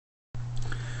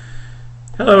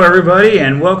Hello everybody,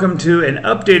 and welcome to an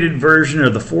updated version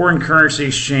of the foreign currency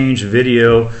exchange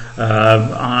video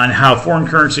on how foreign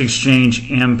currency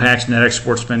exchange impacts net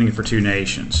export spending for two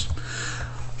nations.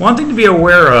 One thing to be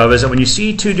aware of is that when you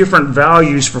see two different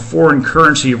values for foreign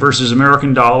currency versus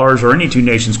American dollars, or any two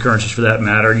nations' currencies for that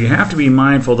matter, you have to be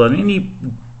mindful that any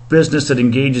business that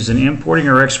engages in importing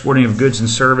or exporting of goods and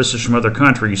services from other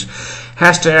countries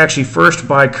has to actually first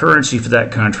buy currency for that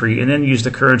country and then use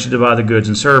the currency to buy the goods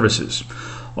and services.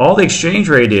 All the exchange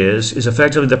rate is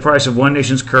effectively the price of one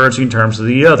nation's currency in terms of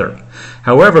the other.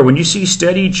 However, when you see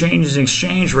steady changes in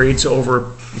exchange rates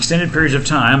over extended periods of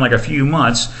time, like a few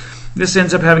months, this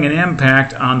ends up having an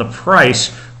impact on the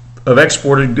price of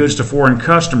exported goods to foreign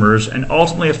customers and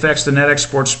ultimately affects the net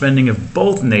export spending of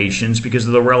both nations because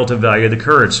of the relative value of the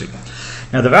currency.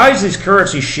 Now, the values of these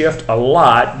currencies shift a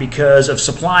lot because of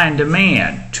supply and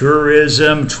demand.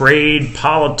 Tourism, trade,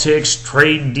 politics,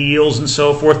 trade deals, and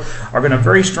so forth are going to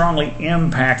very strongly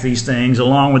impact these things,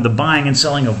 along with the buying and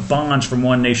selling of bonds from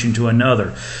one nation to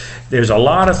another. There's a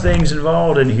lot of things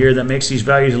involved in here that makes these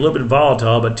values a little bit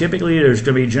volatile, but typically there's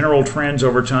going to be general trends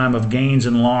over time of gains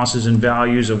and losses in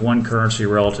values of one currency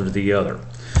relative to the other.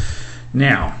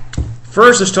 Now,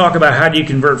 first let's talk about how do you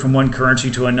convert from one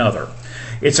currency to another.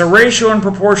 It's a ratio and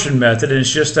proportion method, and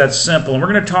it's just that simple. And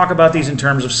we're going to talk about these in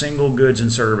terms of single goods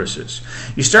and services.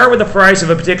 You start with the price of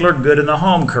a particular good in the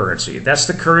home currency. That's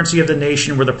the currency of the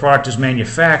nation where the product is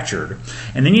manufactured.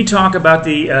 And then you talk about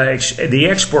the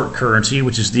export currency,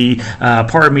 which is the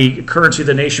currency of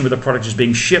the nation where the product is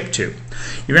being shipped to.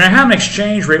 You're going to have an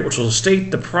exchange rate which will state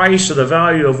the price or the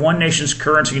value of one nation's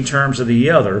currency in terms of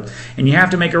the other, and you have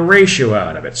to make a ratio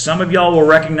out of it. Some of y'all will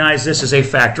recognize this as a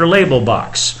factor label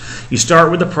box. You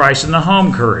start with the price in the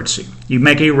home currency. You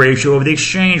make a ratio of the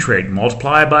exchange rate,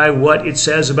 multiply by what it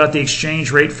says about the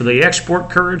exchange rate for the export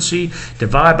currency,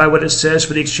 divide by what it says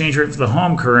for the exchange rate for the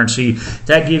home currency.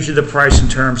 That gives you the price in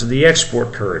terms of the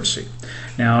export currency.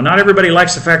 Now, not everybody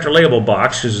likes the factor label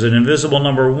box because there's an invisible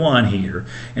number 1 here.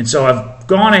 And so I've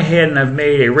gone ahead and I've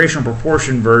made a ratio and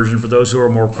proportion version for those who are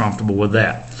more comfortable with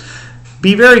that.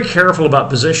 Be very careful about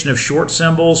position of short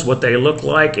symbols, what they look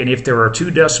like, and if there are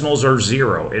 2 decimals or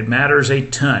 0. It matters a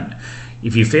ton.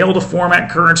 If you fail to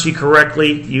format currency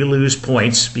correctly, you lose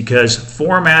points because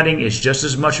formatting is just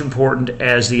as much important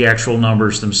as the actual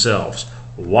numbers themselves.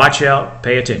 Watch out,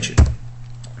 pay attention.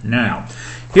 Now,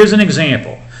 here's an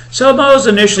example. Suppose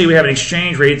initially we have an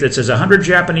exchange rate that says 100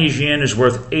 Japanese yen is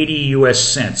worth 80 US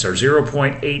cents or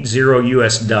 0.80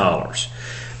 US dollars.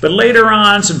 But later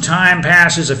on, some time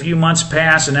passes, a few months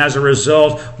pass, and as a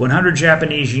result, 100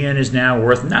 Japanese yen is now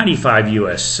worth 95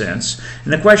 US cents.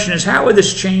 And the question is, how would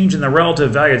this change in the relative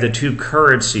value of the two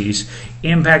currencies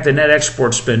impact the net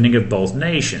export spending of both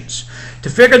nations?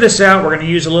 To figure this out, we're going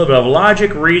to use a little bit of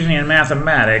logic, reasoning, and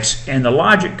mathematics, and the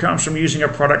logic comes from using a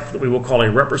product that we will call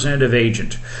a representative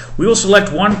agent. We will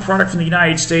select one product from the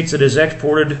United States that is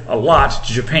exported a lot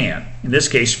to Japan. In this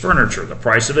case, furniture. The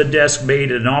price of a desk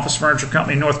made at an office furniture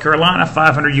company in North Carolina,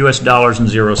 $500 US and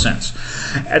 0 cents.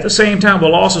 At the same time,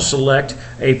 we'll also select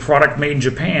a product made in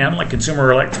Japan, like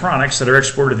consumer electronics, that are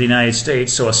exported to the United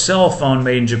States, so a cell phone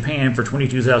made in Japan for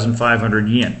 22,500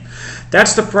 yen.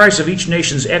 That's the price of each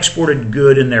nation's exported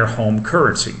good in their home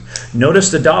currency.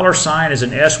 Notice the dollar sign is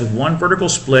an S with one vertical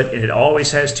split, and it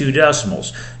always has 2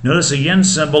 decimals. Notice the yen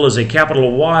symbol is a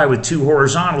capital Y with 2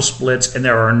 horizontal splits, and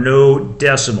there are no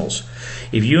decimals.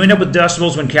 If you end up with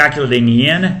decimals when calculating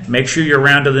yen, make sure you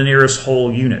round to the nearest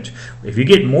whole unit. If you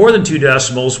get more than 2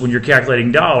 decimals when you're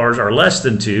calculating dollars, or less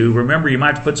than 2, remember you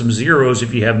might have to put some zeros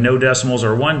if you have no decimals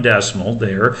or 1 decimal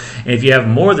there. And if you have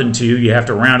more than 2, you have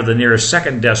to round to the nearest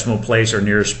second decimal place or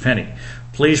nearest penny.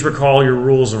 Please recall your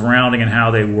rules of rounding and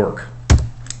how they work.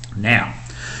 Now,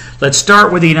 let's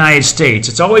start with the United States.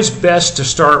 It's always best to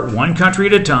start one country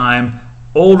at a time,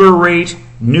 older rate,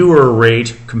 newer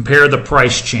rate, compare the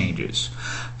price changes.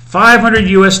 500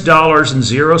 US and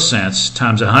 0 cents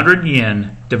times 100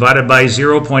 yen divided by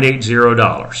 0.80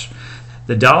 dollars.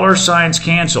 The dollar signs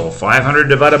cancel. 500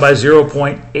 divided by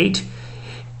 0.8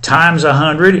 times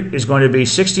 100 is going to be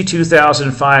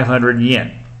 62,500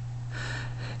 yen.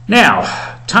 Now,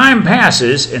 time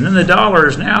passes, and then the dollar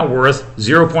is now worth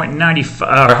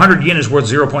 100 yen is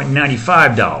worth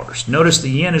 $0.95. Notice the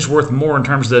yen is worth more in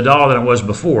terms of the dollar than it was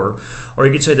before, or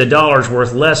you could say the dollar is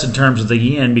worth less in terms of the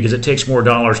yen because it takes more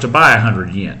dollars to buy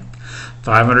 100 yen.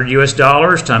 500 US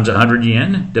dollars times 100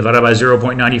 yen divided by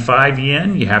 0.95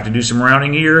 yen, you have to do some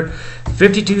rounding here,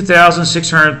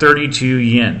 52,632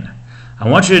 yen. I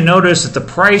want you to notice that the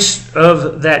price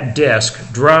of that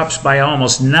desk drops by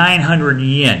almost 900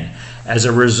 yen. as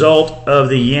a result of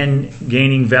the yen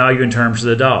gaining value in terms of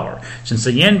the dollar. Since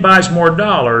the yen buys more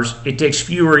dollars, it takes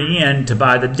fewer yen to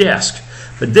buy the disc.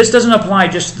 But this doesn't apply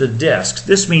just to the discs.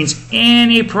 This means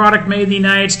any product made in the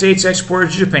United States exported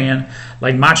to Japan,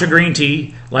 like matcha green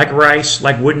tea, like rice,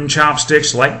 like wooden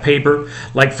chopsticks, like paper,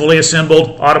 like fully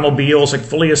assembled automobiles, like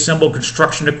fully assembled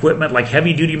construction equipment, like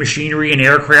heavy-duty machinery and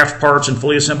aircraft parts and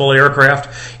fully assembled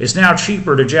aircraft, is now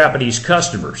cheaper to Japanese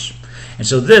customers. And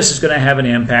so this is going to have an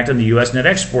impact on the U.S. net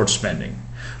export spending.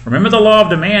 Remember, the law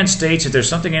of demand states that there's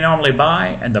something you normally buy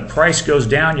and the price goes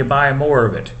down, you buy more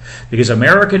of it. Because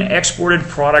American exported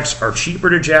products are cheaper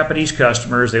to Japanese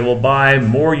customers, they will buy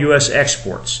more U.S.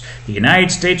 exports. The United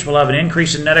States will have an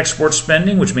increase in net export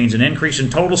spending, which means an increase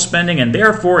in total spending and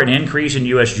therefore an increase in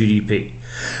U.S. GDP.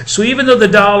 So even though the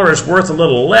dollar is worth a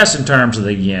little less in terms of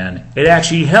the yen, it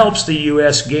actually helps the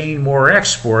U.S. gain more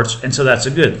exports, and so that's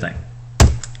a good thing.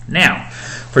 Now,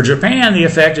 for Japan, the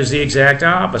effect is the exact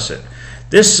opposite.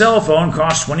 This cell phone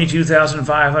costs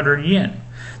 22,500 yen.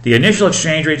 The initial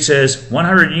exchange rate says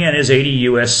 100 yen is 80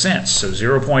 US cents. So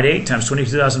 0.8 times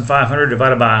 22,500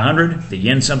 divided by 100. The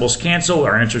yen symbols cancel.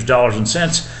 Our answer is dollars and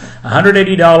cents.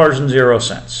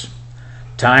 $180.00.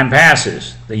 Time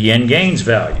passes. The yen gains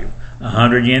value.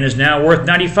 100 yen is now worth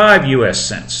 95 US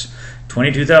cents.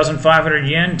 22,500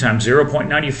 yen times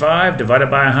 0.95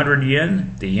 divided by 100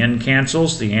 yen. The yen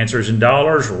cancels. The answer is in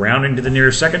dollars. Rounding to the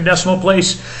nearest second decimal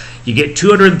place, you get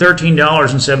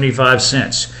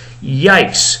 $213.75.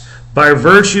 Yikes! By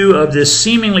virtue of this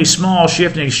seemingly small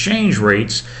shift in exchange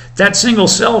rates, that single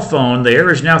cell phone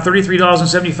there is now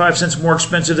 $33.75 more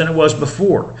expensive than it was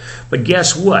before. But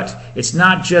guess what? It's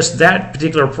not just that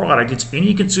particular product. It's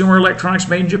any consumer electronics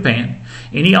made in Japan,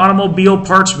 any automobile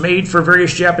parts made for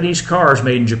various Japanese cars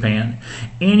made in Japan,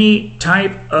 any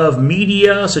type of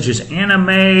media such as anime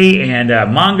and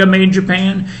manga made in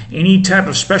Japan, any type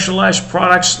of specialized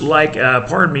products like,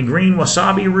 green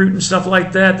wasabi root and stuff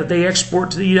like that they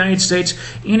export to the United States.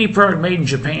 Any product made in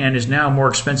Japan is now more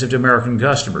expensive to American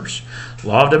customers.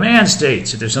 Law of demand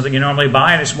states if there's something you normally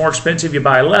buy and it's more expensive, you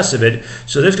buy less of it.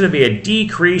 So there's going to be a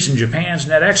decrease in Japan's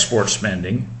net export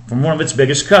spending from one of its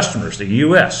biggest customers, the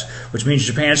U.S., which means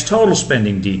Japan's total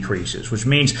spending decreases, which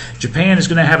means Japan is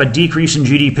going to have a decrease in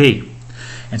GDP.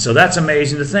 And so that's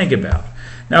amazing to think about.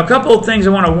 Now, a couple of things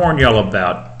I want to warn y'all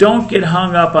about. Don't get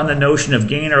hung up on the notion of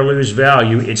gain or lose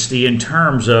value. It's the in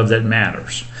terms of that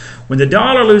matters. When the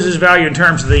dollar loses value in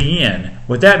terms of the yen,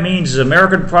 what that means is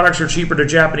American products are cheaper to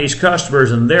Japanese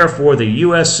customers, and therefore the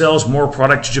U.S. sells more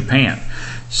product to Japan.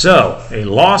 So, a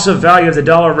loss of value of the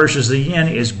dollar versus the yen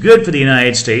is good for the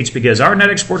United States because our net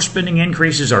export spending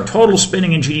increases, our total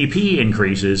spending and GDP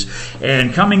increases,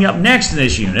 and coming up next in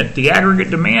this unit, the aggregate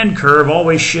demand curve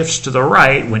always shifts to the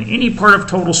right when any part of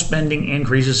total spending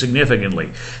increases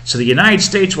significantly. So the United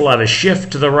States will have a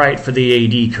shift to the right for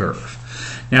the AD curve.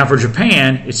 Now for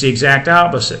Japan, it's the exact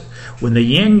opposite. When the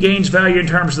yen gains value in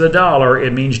terms of the dollar,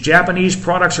 it means Japanese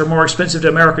products are more expensive to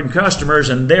American customers,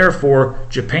 and therefore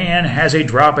Japan has a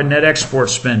drop in net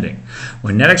export spending.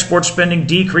 When net export spending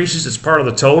decreases, it's part of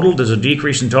the total. There's a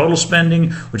decrease in total spending,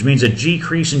 which means a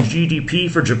decrease in GDP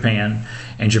for Japan.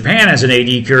 And Japan has an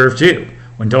AD curve too.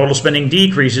 When total spending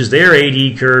decreases, their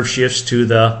AD curve shifts to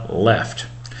the left.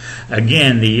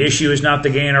 Again, the issue is not the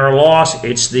gain or loss,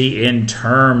 it's the in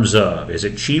terms of. Is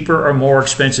it cheaper or more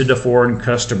expensive to foreign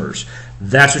customers?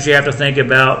 That's what you have to think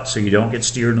about so you don't get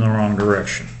steered in the wrong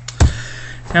direction.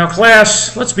 Now,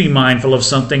 class, let's be mindful of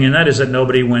something, and that is that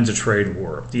nobody wins a trade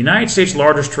war. The United States'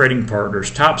 largest trading partners,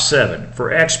 top 7,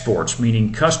 for exports,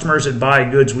 meaning customers that buy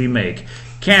goods we make: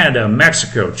 Canada,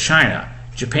 Mexico, China,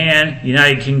 Japan,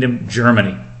 United Kingdom,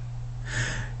 Germany.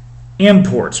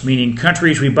 Imports, meaning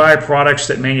countries we buy products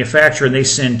that manufacture and they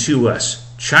send to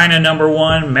us: China number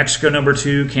 1, Mexico number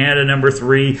 2, Canada number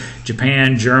 3,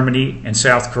 Japan, Germany, and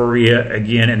South Korea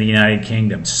again in the United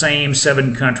Kingdom. Same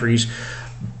 7 countries,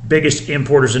 biggest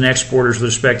importers and exporters with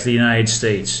respect to the United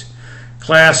States.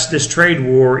 Class, this trade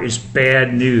war is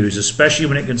bad news, especially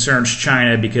when it concerns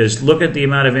China, because look at the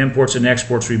amount of imports and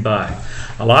exports we buy.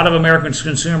 A lot of American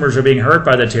consumers are being hurt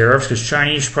by the tariffs because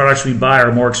Chinese products we buy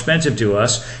are more expensive to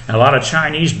us, and a lot of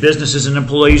Chinese businesses and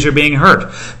employees are being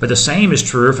hurt. But the same is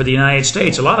true for the United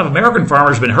States. A lot of American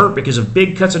farmers have been hurt because of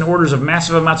big cuts in orders of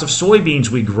massive amounts of soybeans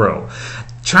we grow.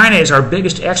 China is our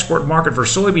biggest export market for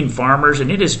soybean farmers,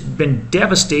 and it has been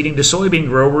devastating to soybean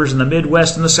growers in the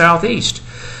Midwest and the Southeast.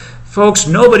 Folks,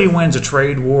 nobody wins a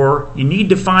trade war. You need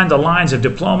to find the lines of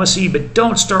diplomacy, but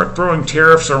don't start throwing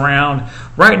tariffs around.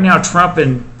 Right now, Trump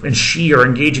and Xi are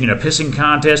engaging in a pissing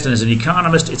contest, and as an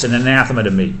economist, it's an anathema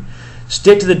to me.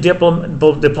 Stick to the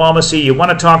diplomacy. You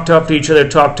want to talk tough to each other,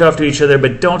 talk tough to each other,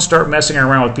 but don't start messing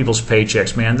around with people's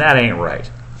paychecks, man. That ain't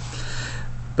right.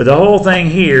 But the whole thing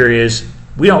here is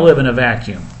we don't live in a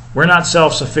vacuum. We're not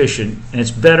self-sufficient, and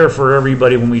it's better for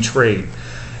everybody when we trade.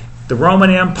 The Roman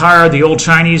Empire, the old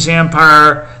Chinese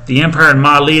Empire, the empire in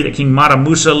Mali that King Mata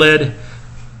Musa led,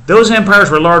 those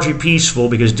empires were largely peaceful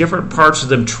because different parts of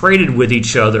them traded with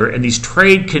each other, and these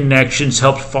trade connections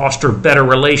helped foster better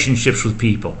relationships with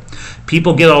people.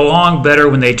 People get along better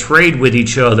when they trade with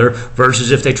each other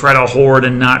versus if they try to hoard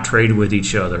and not trade with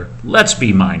each other. Let's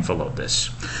be mindful of this.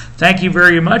 Thank you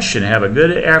very much and have a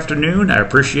good afternoon. I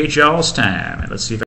appreciate y'all's time. And let's see if